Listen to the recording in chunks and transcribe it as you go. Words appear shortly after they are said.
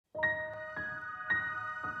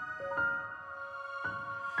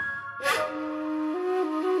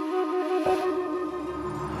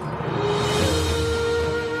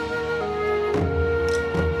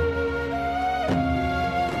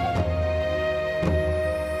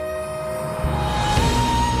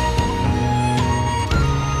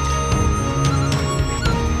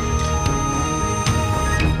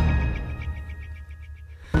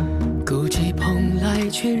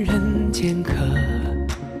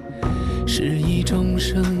是一种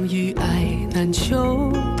生与爱难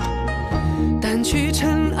求，掸去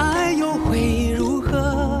尘埃又会如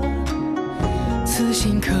何？此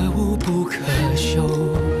心可无不可休。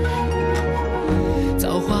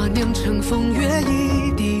造化酿成风月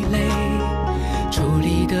一滴泪，伫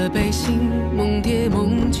立的悲心梦蝶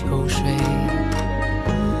梦秋水，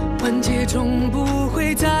万劫终不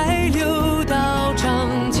会再流到掌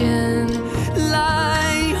间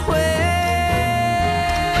来回。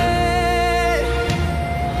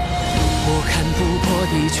我看不破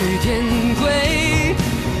地去天归，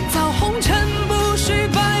造红尘不须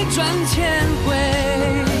百转千回。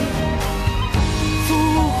浮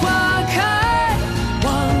花开，望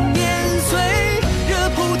年岁，惹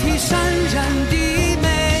菩提潸然的美。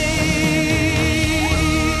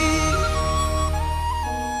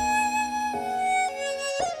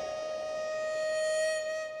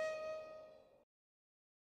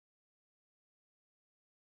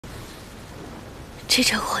这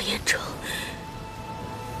场谎言中，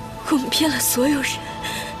我们骗了所有人，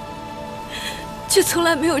却从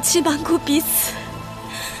来没有欺瞒过彼此。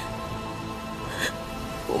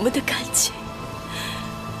我们的感情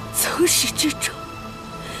从始至终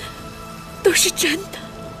都是真的。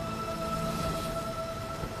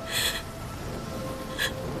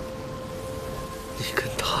你跟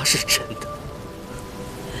他是真的，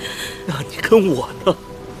那你跟我呢？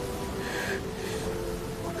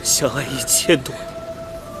我们相爱1000多年，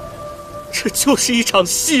这就是一场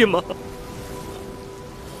戏吗？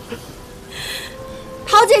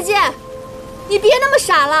桃姐姐，你别那么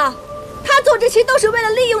傻了，他做这些都是为了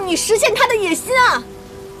利用你，实现他的野心啊！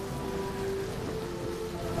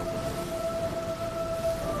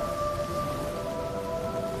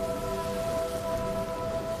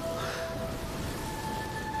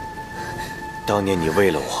当年你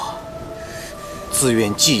为了我，自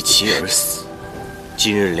愿弃棋而死，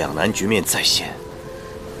今日两难局面再现，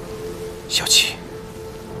小七，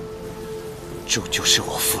终究是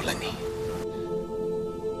我负了你。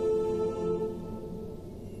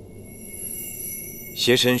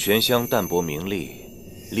邪神玄香淡泊名利，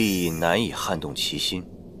利益难以撼动其心，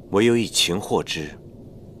唯有以情获之，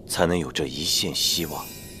才能有这一线希望。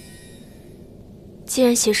既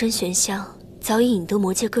然邪神玄香早已引得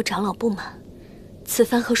魔界各长老不满，此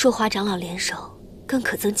番和朔华长老联手，更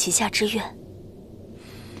可增其下之愿。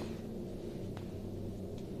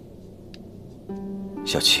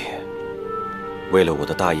小七，为了我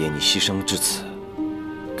的大业，你牺牲至此，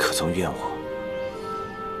可曾怨我？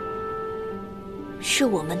是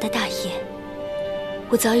我们的大业，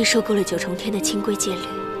我早已受够了9重天的清规戒律，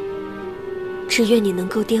只愿你能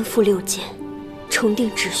够颠覆6界，重定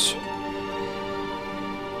秩序，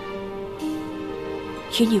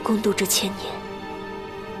与你共度这1000年，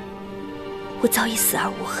我早已死而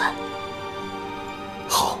无憾。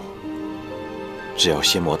好，只要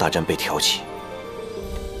仙魔大战被挑起，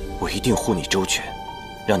我一定护你周全，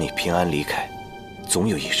让你平安离开。总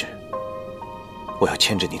有一日，我要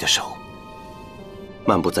牵着你的手，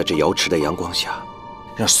漫步在这瑶池的阳光下，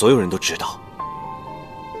让所有人都知道，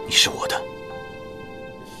你是我的。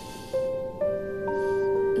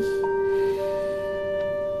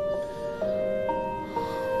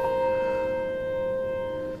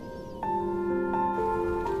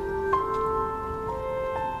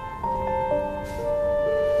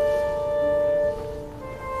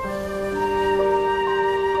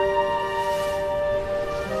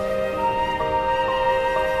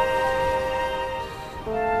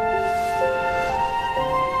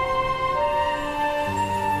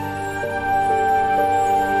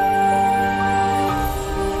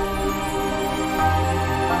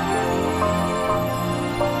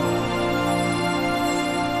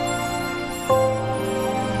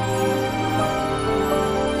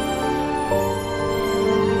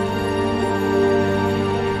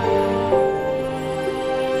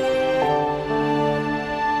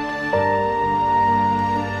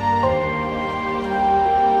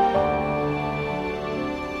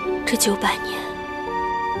这900年，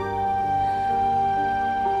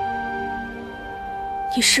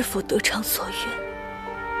你是否得偿所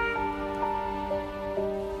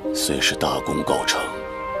愿？虽是大功告成，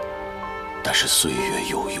但是岁月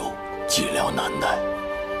悠悠，寂寥难耐。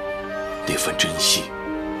那份珍惜，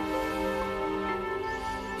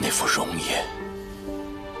那副容颜，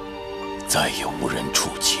再也无人触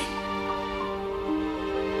及。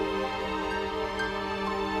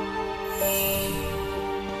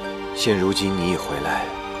现如今你已回来，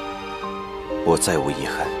我再无遗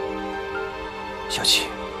憾。小七，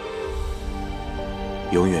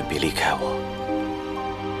永远别离开我。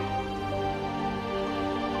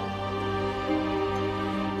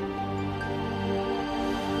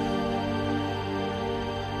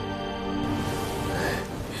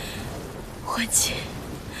欢庆，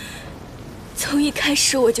从一开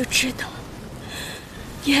始我就知道，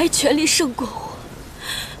你爱权力胜过我。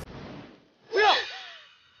不要！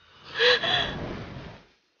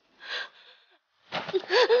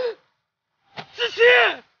子期！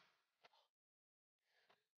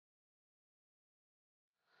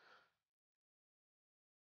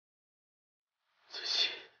子期，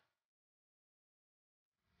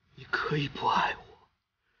你可以不爱我，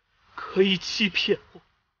可以欺骗我。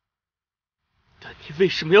 但你为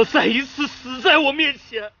什么要再一次死在我面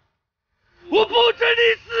前？我不准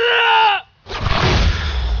你死！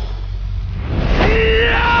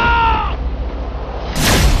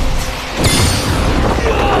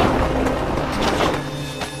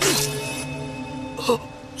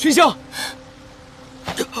寻香，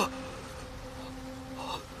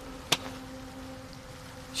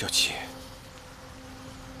小七，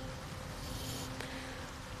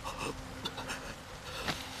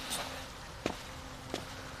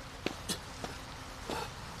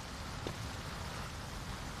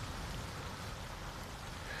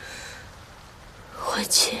欢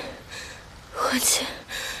庆，欢庆，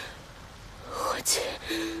欢庆，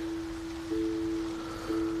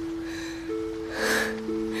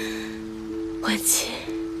欢庆。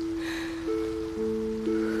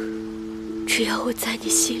只要我在你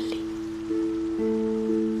心里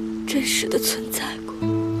真实的存在过，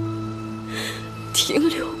停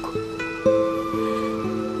留过，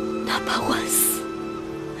哪怕万死，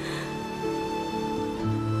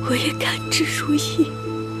我也甘之如饴。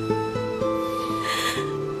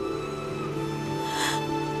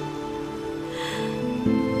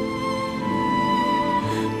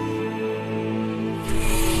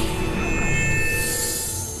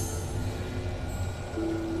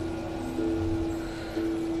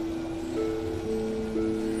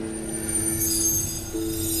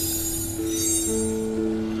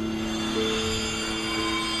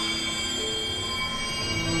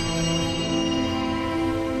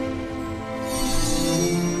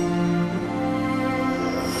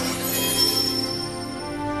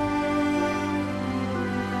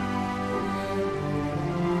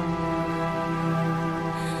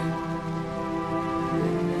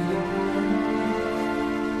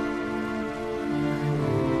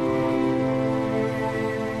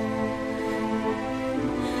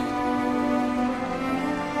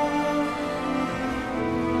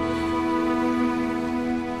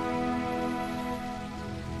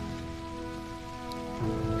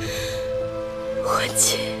 欢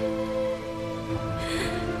庆，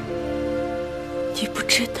你不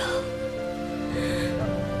知道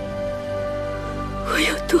我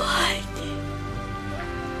有多爱你。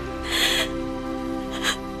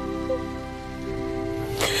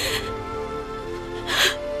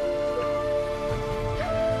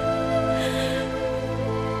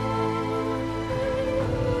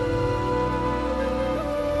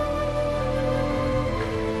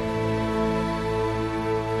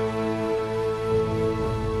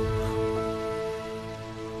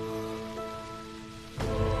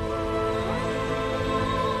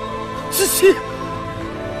子期，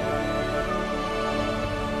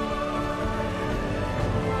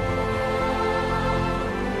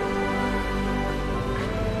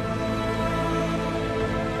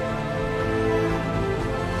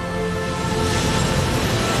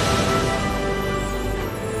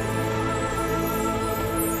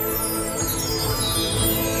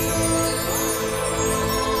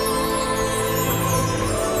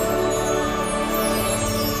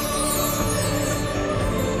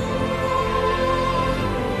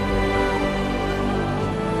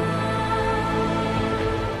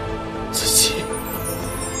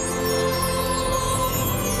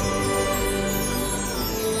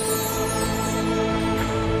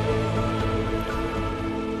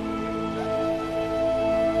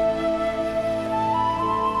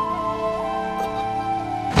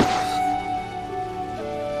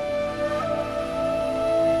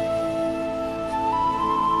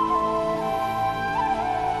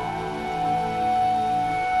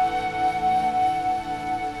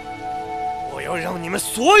我要让你们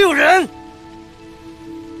所有人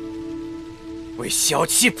为小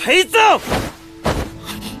七陪葬！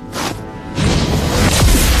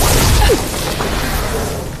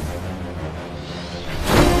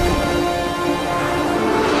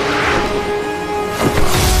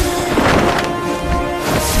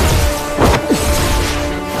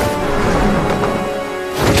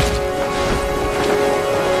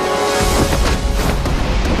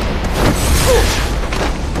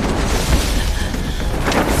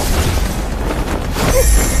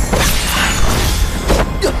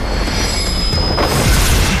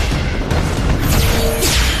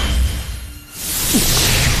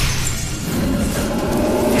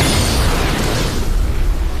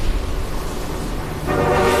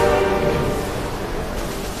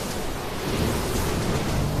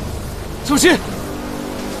小心！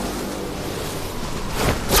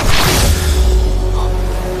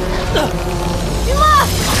云墨！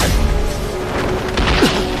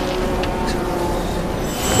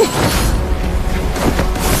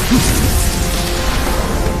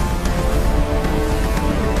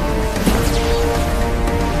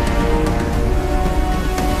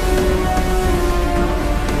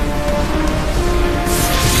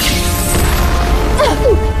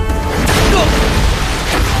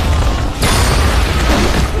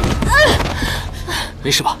没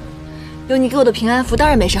事吧？有你给我的平安符，当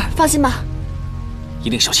然没事，放心吧。一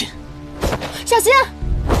定小心！小心！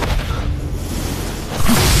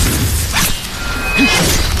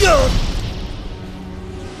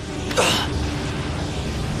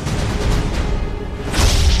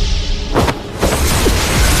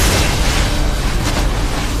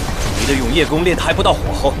你的永夜功练得还不到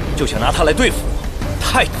火候，就想拿它来对付我，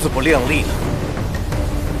太自不量力了。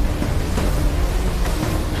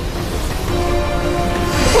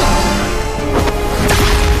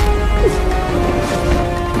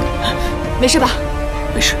 没事吧？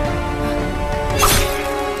没事。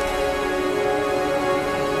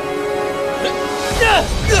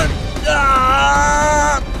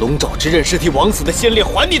龙爪之刃是替枉死的先烈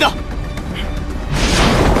还你的。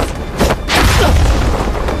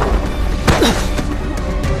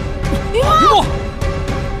云墨，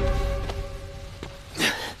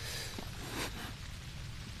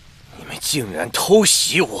你们竟然偷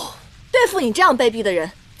袭我！对付你这样卑鄙的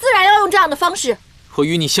人，自然要用这样的方式。我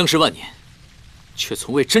与你相识万年。 却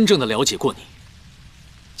从未真正的了解过你，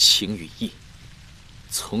情与义，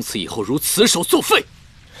从此以后如此手作废。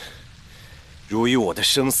如与我的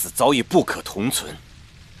生死早已不可同存，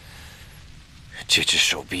这只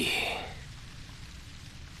手臂，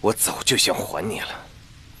我早就想还你了。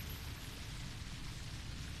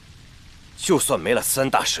就算没了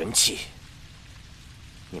3大神器，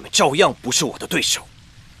你们照样不是我的对手。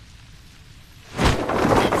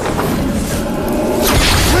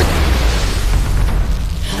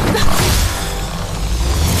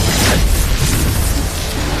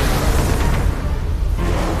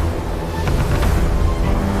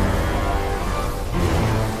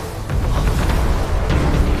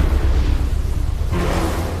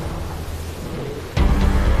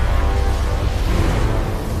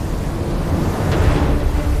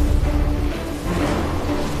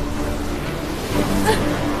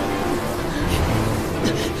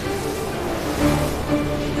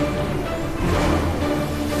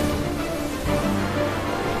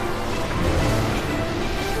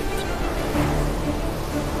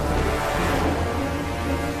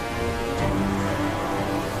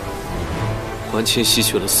 完全吸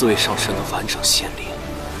取了4位上神的完整仙力，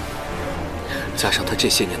加上他这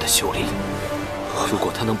些年的修炼，如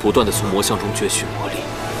果他能不断的从魔像中攫取魔力，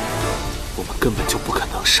我们根本就不可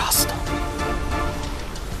能杀死他。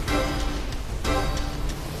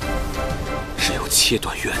只有切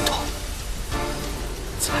断源头，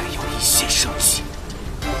才有一线生机。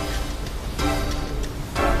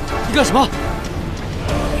你干什么？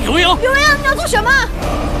刘英，刘英，你要做什么？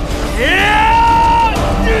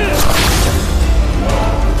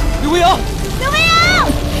刘英，刘英！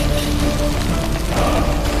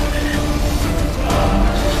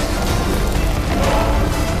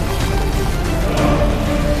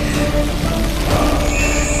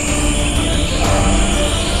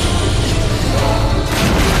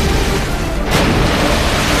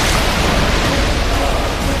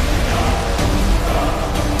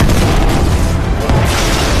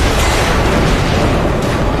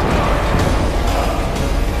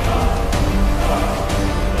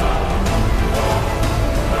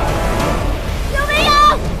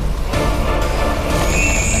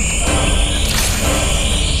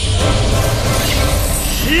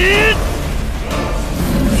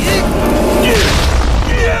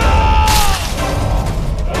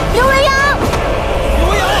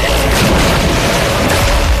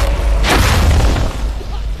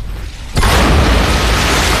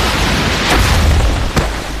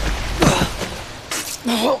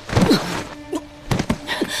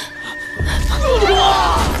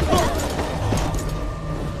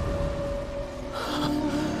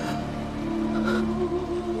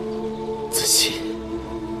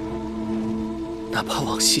哪怕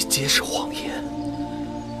往昔皆是谎言，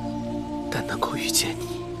但能够遇见你，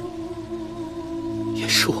也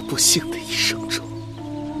是我不幸的一生中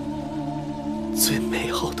最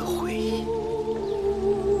美好的回忆。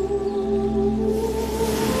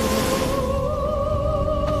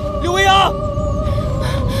刘维阳，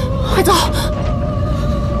快走！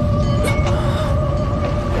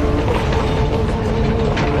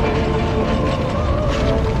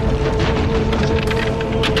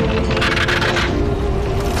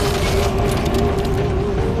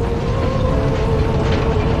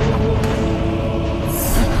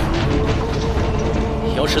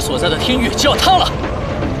就要他了，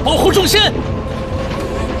保护众仙！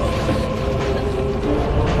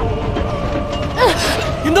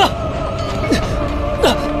云淡，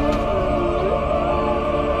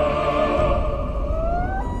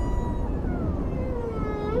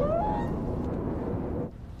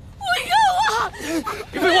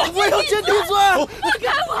别废话！我要见帝尊！放开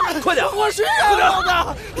我！快点！我是冤枉的！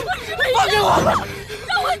放开我！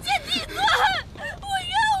让我见帝尊！我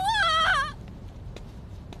冤枉！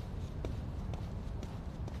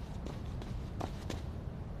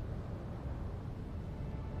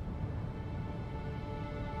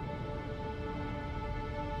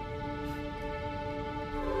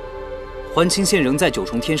还清县仍在九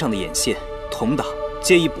重天上的眼线、铜岛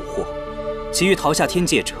皆已捕获，其余逃下天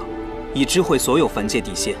界者，已知会所有凡界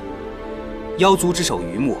地仙。妖族之首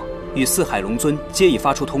余墨与四海龙尊皆已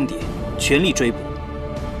发出通牒，全力追捕，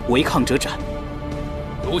违抗者斩。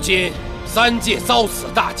如今三界遭此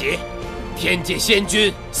大劫，天界仙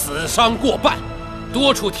君死伤过半，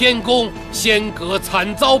多处天宫仙阁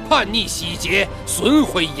惨遭叛逆洗劫，损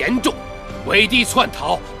毁严重。伪帝窜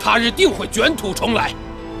逃，他日定会卷土重来。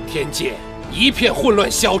天界一片混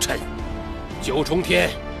乱消沉，九重天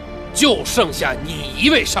就剩下你一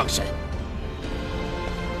位上神。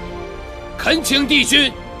恳请帝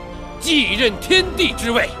君继任天帝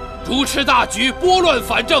之位，主持大局，拨乱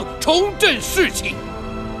反正，重振士气。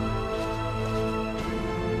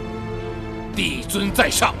帝尊在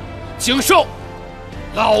上，请受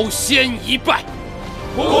老仙一拜。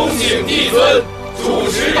恭请帝尊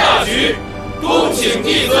主持大局，恭请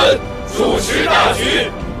帝尊主持大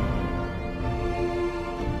局。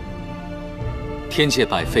天界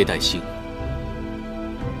百废待兴，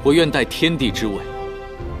我愿代天帝之位，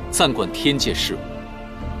暂管天界事务。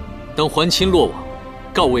等还清落网，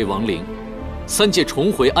告慰亡灵，三界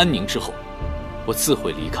重回安宁之后，我自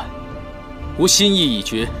会离开。吾心意已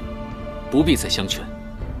决，不必再相劝。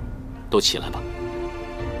都起来吧。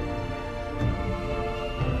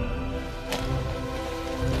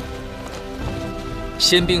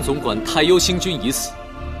仙兵总管太幽星君已死，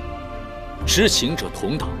知情者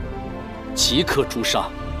同党，即刻诛杀；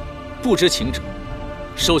不知情者，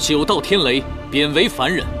受9道天雷，贬为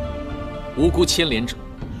凡人。无辜牵连者，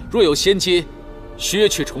若有仙阶，削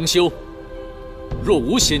去重修；若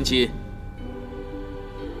无仙阶，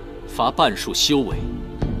罚半数修为。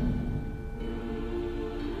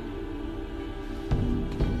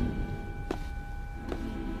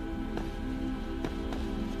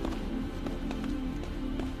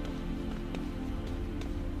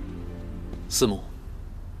司母，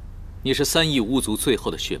你是3亿巫族最后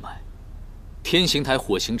的血脉，天刑台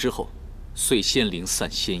火刑之后，遂仙灵散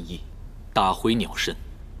仙意，打回鸟身。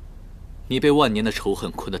你被万年的仇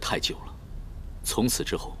恨困得太久了，从此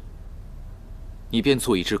之后，你便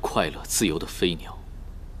做一只快乐自由的飞鸟，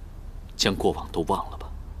将过往都忘了吧。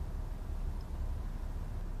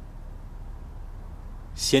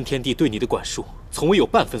先天帝对你的管束从未有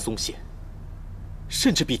半分松懈，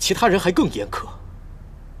甚至比其他人还更严苛。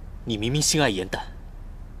你明明心爱颜淡，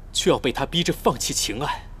却要被他逼着放弃情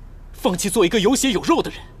爱，放弃做一个有血有肉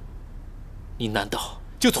的人。你难道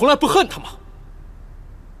就从来不恨他吗？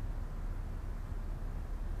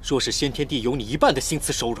若是先天帝有你一半的心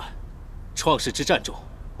慈手软，创世之战中，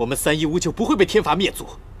我们3亿巫就不会被天罚灭族，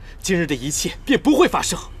今日的一切便不会发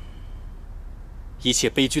生。一切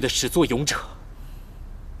悲剧的始作俑者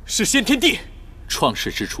是先天帝。创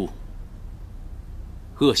世之初，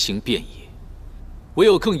恶行遍野，唯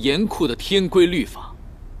有更严酷的天规律法，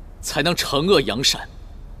才能惩恶扬善。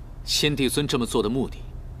先帝尊这么做的目的，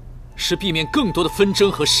是避免更多的纷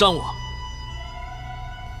争和伤亡。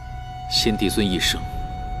先帝尊一生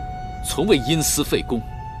从未因私废公，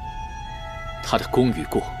他的功与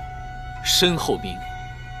过，身后命运，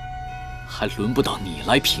还轮不到你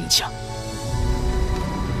来评价。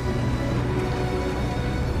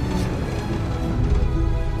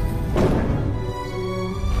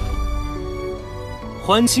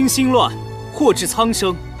还清心乱，祸至苍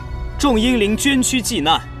生，众英灵捐躯济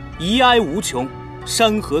难，遗哀无穷，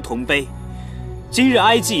山河同悲。今日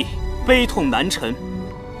哀祭，悲痛难陈。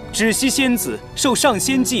只惜仙子受上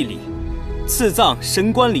仙祭礼，赐葬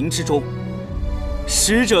神官陵之中。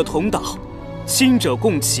死者同岛，亲者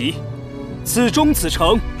共齐。此中此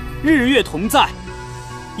城，日月同在，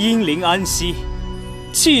英灵安息，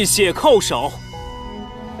泣血叩首。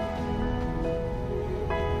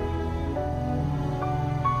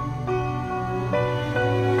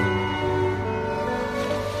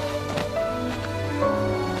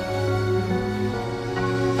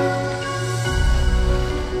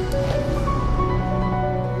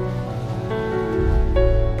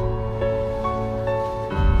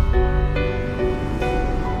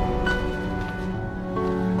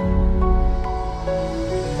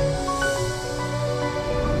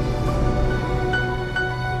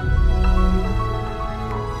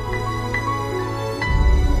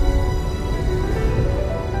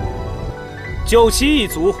九旗一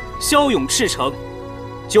族骁勇赤诚，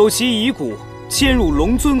九旗遗骨迁入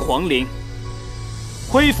龙尊皇陵，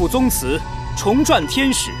恢复宗祠，重撰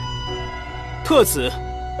天史。特此，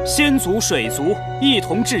仙族水族一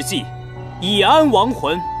同致祭，以安亡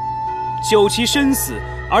魂。九旗生死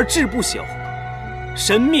而志不朽，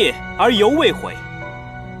神灭而犹未悔。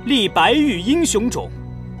立白玉英雄冢，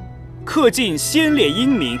刻尽先烈英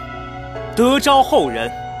名，德昭后人，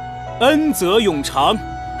恩泽永长。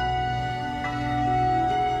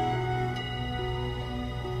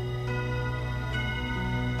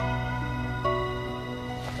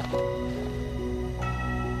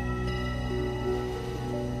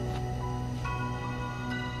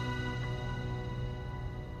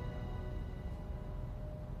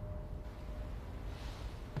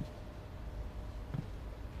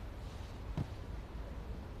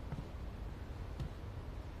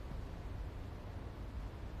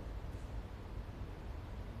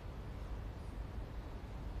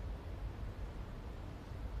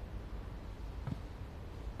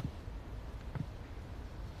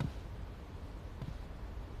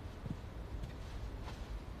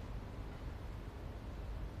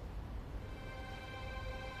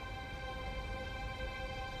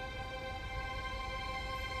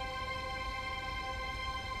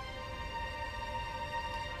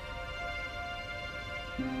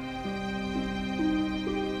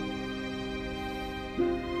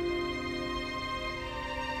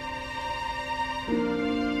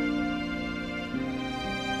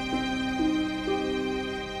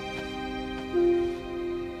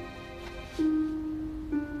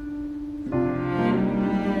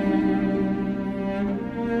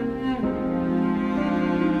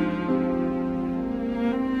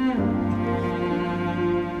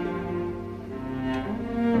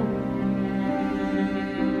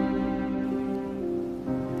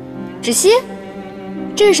芷溪，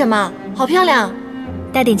这是什么？好漂亮！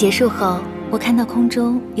大典结束后，我看到空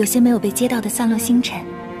中有些没有被接到的散落星辰，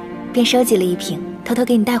便收集了一瓶，偷偷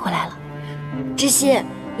给你带回来了。芷溪，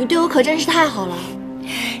你对我可真是太好了。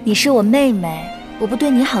你是我妹妹，我不对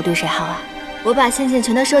你好，对谁好啊？我把仙剑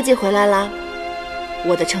全都收集回来了。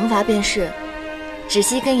我的惩罚便是，芷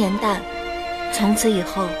溪跟颜淡，从此以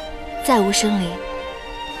后再无生离，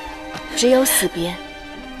只有死别。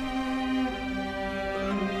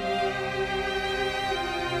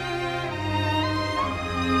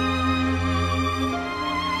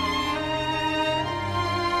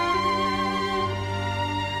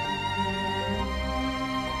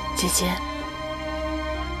姐姐，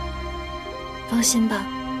放心吧，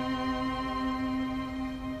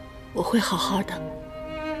我会好好的。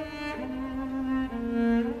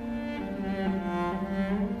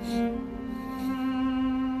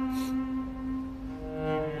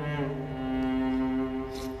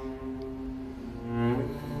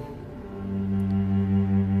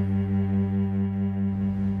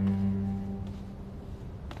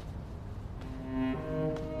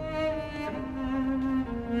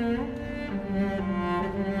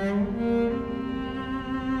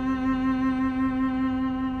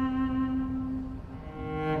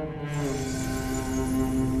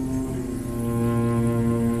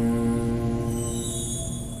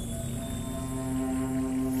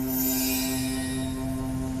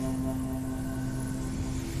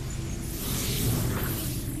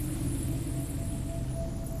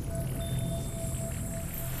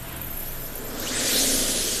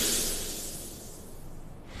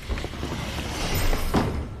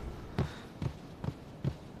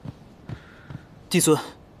帝尊，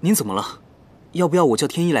您怎么了？要不要我叫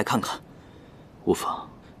天一来看看？无妨。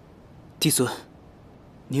帝尊，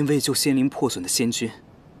您为救仙灵破损的仙君，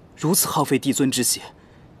如此耗费帝尊之血，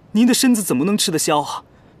您的身子怎么能吃得消啊？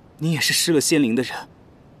您也是失了仙灵的人，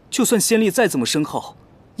就算仙力再怎么深厚，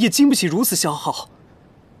也经不起如此消耗。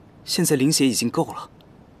现在灵血已经够了，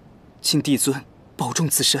请帝尊保重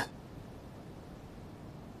自身。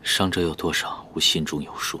伤者有多少，吾心中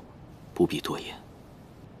有数，不必多言。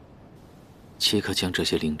切可将这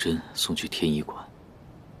些灵针送去天医馆，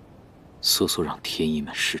速速让天医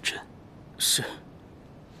们施针。是。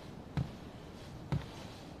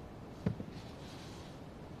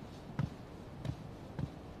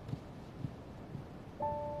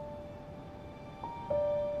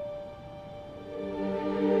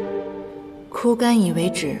枯干已为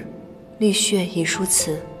纸，沥血已书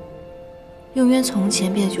辞。用渊从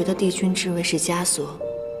前便觉得帝君之位是枷锁，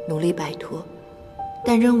努力摆脱，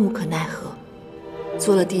但仍无可奈何。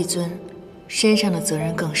做了帝尊，身上的责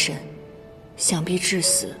任更甚，想必至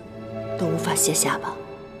死都无法卸下吧。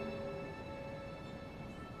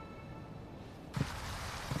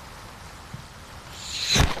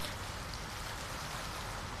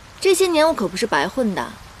这些年我可不是白混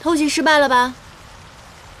的，偷袭失败了吧？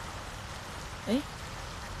哎，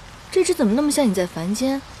这只怎么那么像你在凡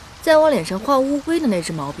间在我脸上画乌龟的那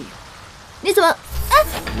只毛笔？你怎么？哎！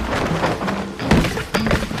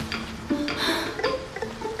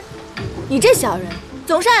你这小人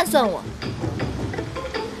总是暗算我。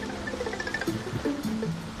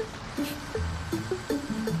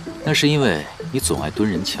那是因为你总爱蹲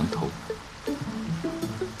人墙头。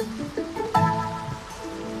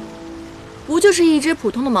不就是一支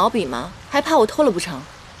普通的毛笔吗？还怕我偷了不成？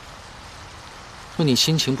若你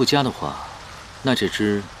心情不佳的话，那这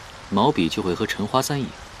支毛笔就会和陈花簪一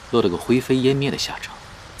样，落得个灰飞烟灭的下场，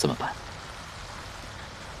怎么办？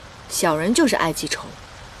小人就是爱记仇，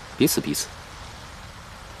彼此彼此。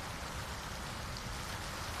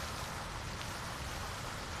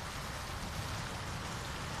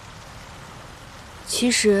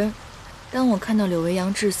其实，当我看到柳维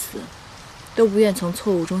阳至死都不愿从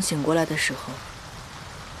错误中醒过来的时候，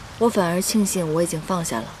我反而庆幸我已经放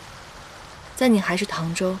下了。在你还是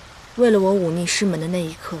唐州，为了我忤逆师门的那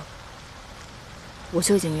一刻，我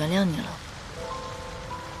就已经原谅你了。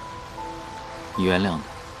你原谅的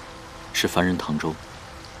是凡人唐州，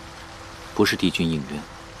不是帝君应渊。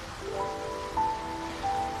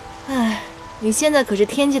唉，你现在可是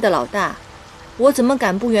天界的老大，我怎么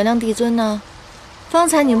敢不原谅帝尊呢？方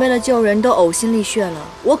才你为了救人都呕心沥血了，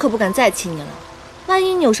我可不敢再气你了。万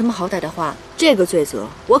一你有什么好歹的话，这个罪责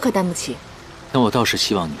我可担不起。那我倒是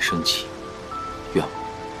希望你生气，怨我，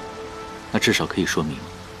那至少可以说明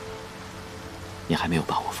你还没有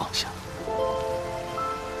把我放下。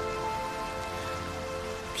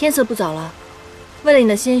天色不早了，为了你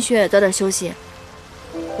的鲜血，早点休息。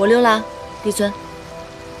我溜了，帝尊。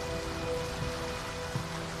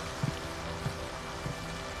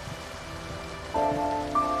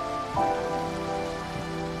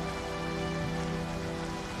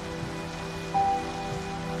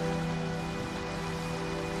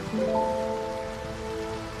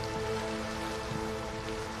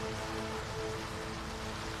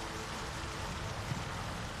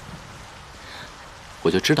我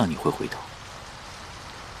就知道你会回头。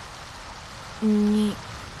你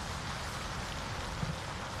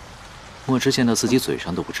墨汁见到自己嘴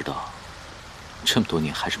上都不知道，这么多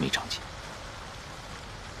年还是没长进。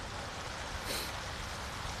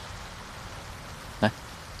来，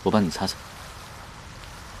我帮你擦擦。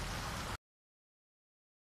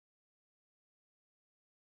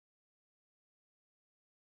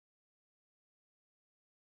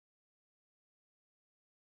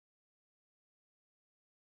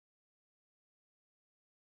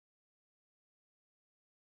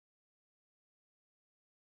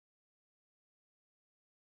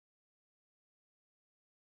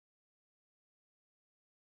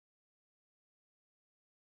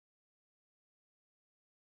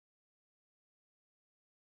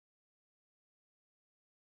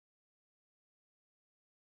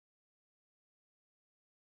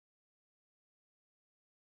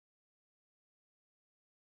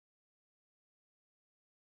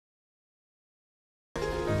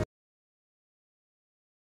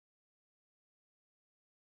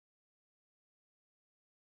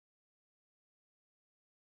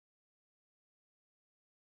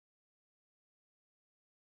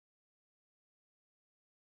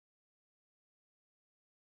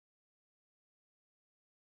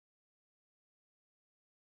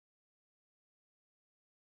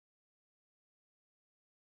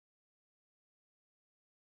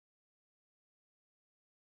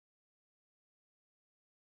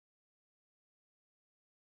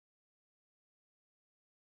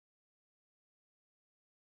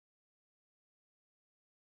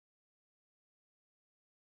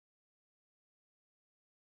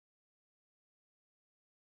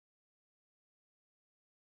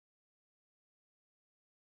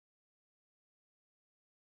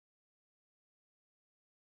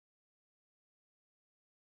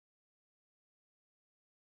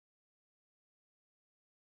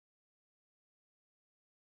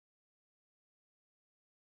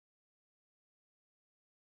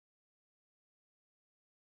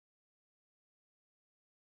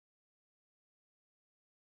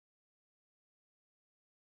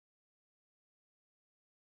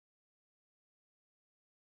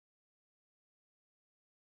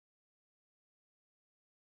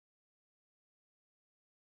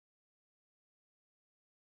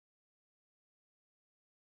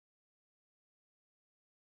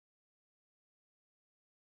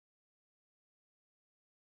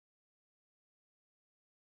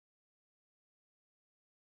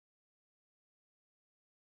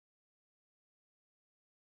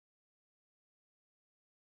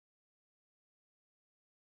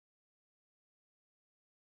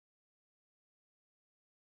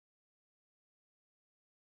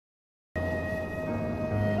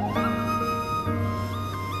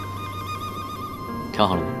挑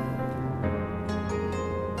好了吗？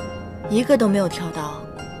一个都没有挑到。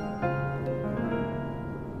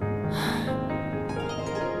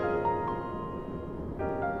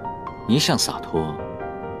你一向洒脱，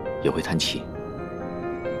也会弹琴。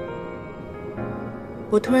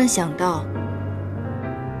我突然想到，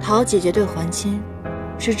陶姐姐对桓清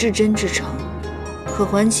是至真至诚，可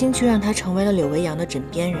桓清却让她成为了柳维阳的枕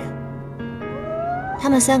边人。他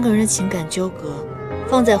们3个人的情感纠葛，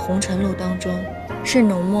放在《红尘路》当中，是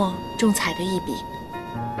浓墨重彩的一笔。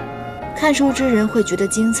看书之人会觉得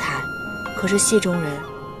精彩，可是戏中人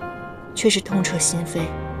却是痛彻心扉。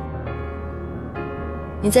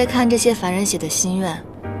你再看这些凡人写的心愿，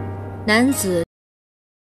男子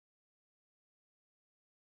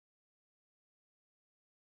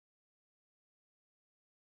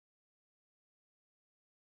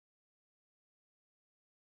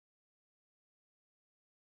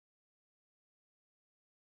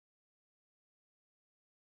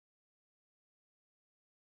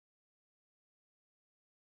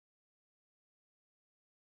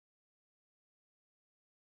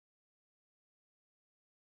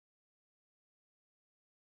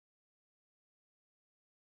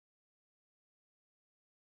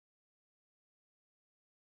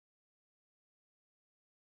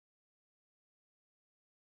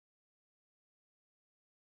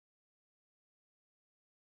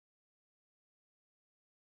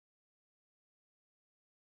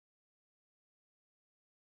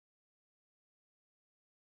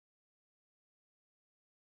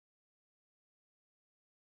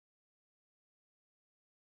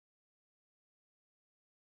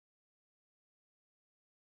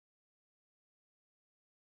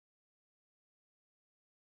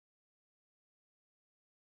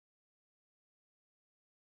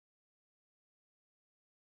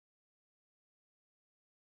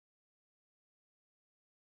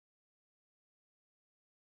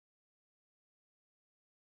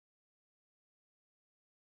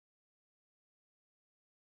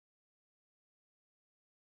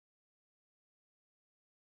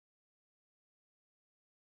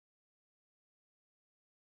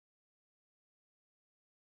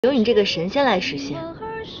由你这个神仙来实现，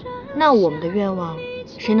那我们的愿望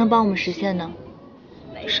谁能帮我们实现呢？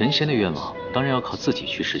神仙的愿望当然要靠自己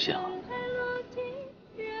去实现了。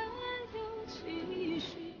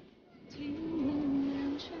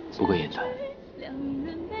不过颜淡，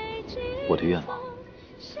我的愿望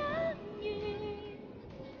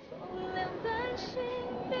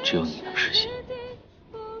只有你能实现。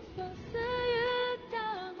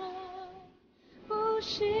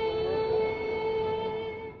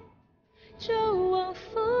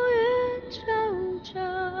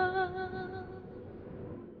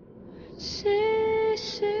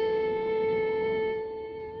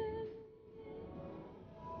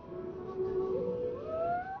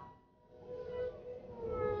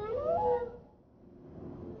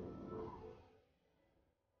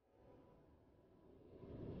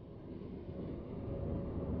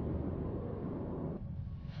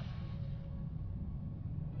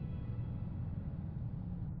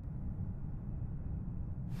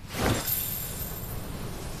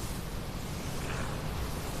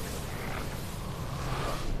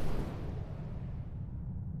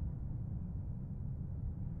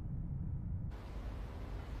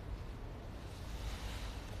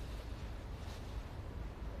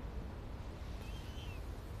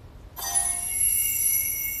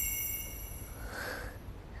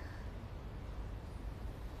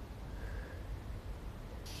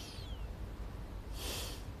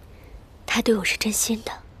他对我是真心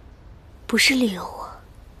的，不是利用我。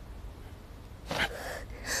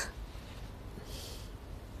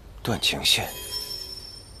断情线，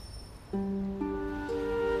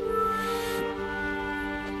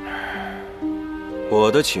我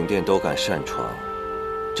的寝殿都敢擅闯，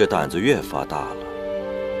这胆子越发大了。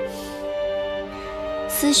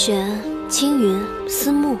思璇、青云、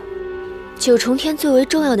思慕，9重天最为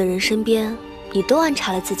重要的人身边，你都安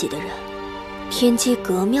插了自己的人。天机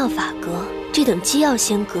阁、妙法阁这等机要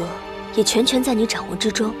仙阁，也全权在你掌握之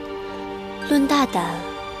中。论大胆，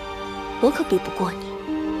我可比不过你。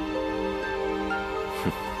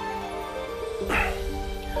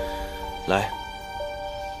来，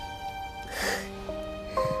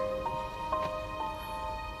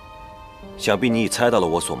想必你已猜到了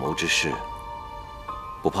我所谋之事，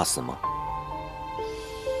不怕死吗？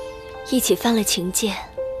一起犯了情戒，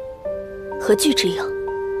何惧之有？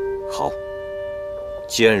好，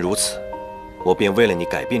既然如此，我便为了你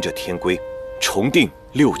改变这天规，重定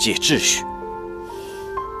6界秩序。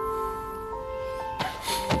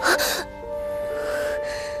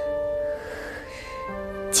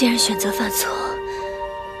既然选择犯错，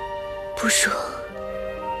不如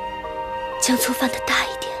将错犯的大一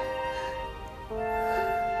点。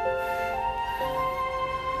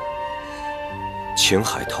情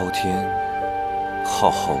海滔天，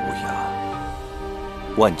浩浩无涯，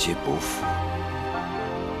万劫不复，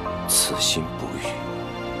此心不渝。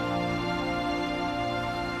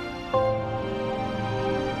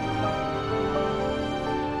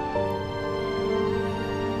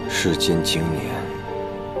世间经年，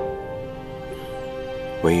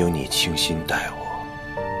唯有你倾心待我。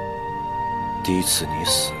第一次你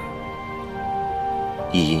死，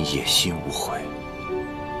亦因野心无悔。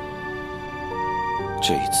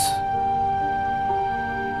这一次，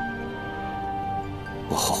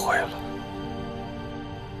我后悔了。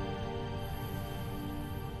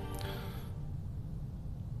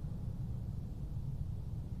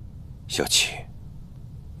小七，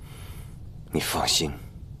你放心，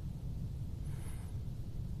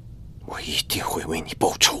我一定会为你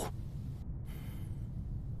报仇。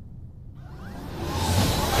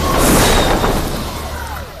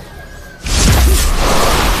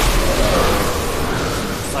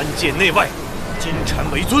三界内外，金蝉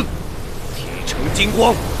为尊，铁城金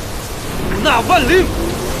光，五纳万灵，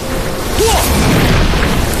破！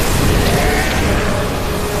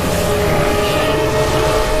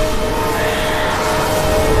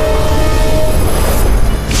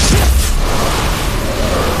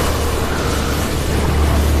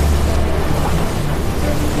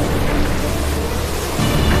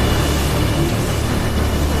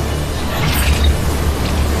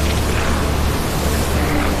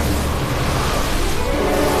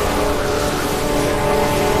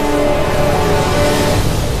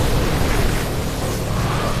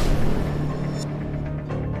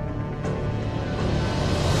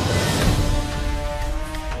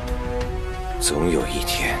总有一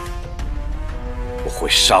天，我会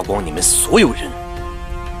杀光你们所有人。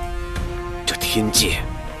这天界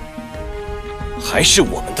还是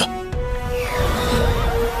我们的。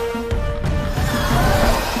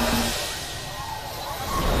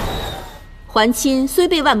还亲虽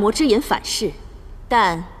被万魔之眼反噬，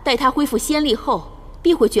但待他恢复仙力后，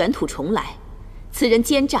必会卷土重来。此人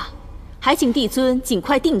奸诈，还请帝尊尽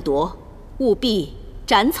快定夺，务必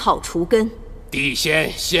斩草除根。帝仙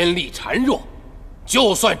仙力孱弱，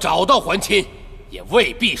就算找到还亲，也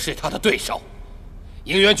未必是他的对手。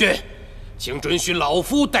应元君，请准许老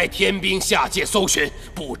夫带天兵下界搜寻，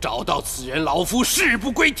不找到此人，老夫誓不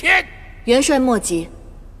归天。元帅莫急，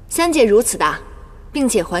三界如此大，并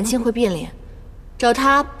且还亲会变脸，找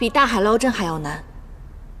他比大海捞针还要难。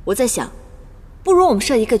我在想，不如我们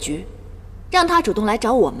设一个局，让他主动来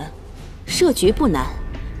找我们。设局不难，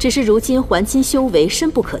只是如今还亲修为深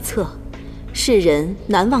不可测，世人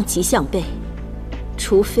难望其项背。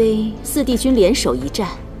除非四帝君联手一战，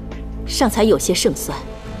尚才有些胜算。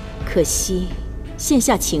可惜现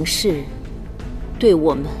下情势对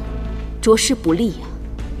我们着实不利啊。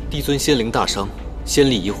帝尊仙灵大伤，仙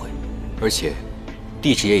力已毁，而且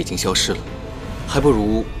地质也已经消失了，还不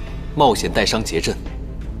如冒险带伤结阵，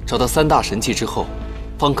找到三大神器之后，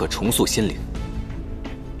方可重塑仙灵。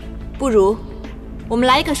不如我们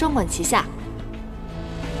来一个双管齐下。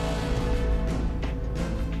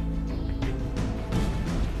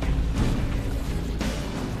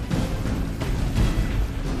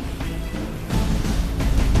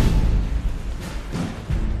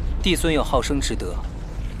帝尊有好生之德，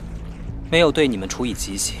没有对你们处以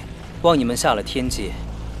极刑，望你们下了天界，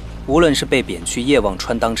无论是被贬去夜望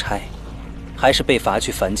川当差，还是被罚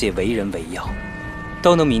去凡界为人为妖，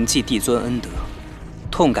都能铭记帝尊恩德，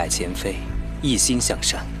痛改前非，一心向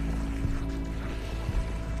善。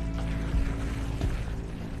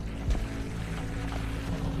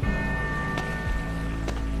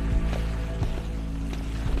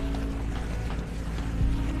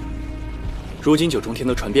如今九重天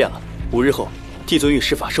都传遍了，5日后，帝尊欲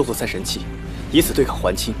施法收复三神器，以此对抗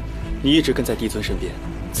还亲。你一直跟在帝尊身边，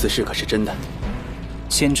此事可是真的？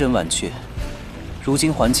千真万确。如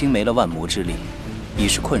今还亲没了万魔之力，已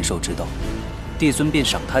是困兽之斗，帝尊便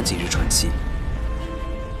赏他几日喘息。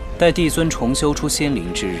待帝尊重修出仙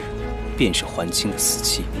灵之日，便是还亲的死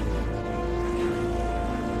期。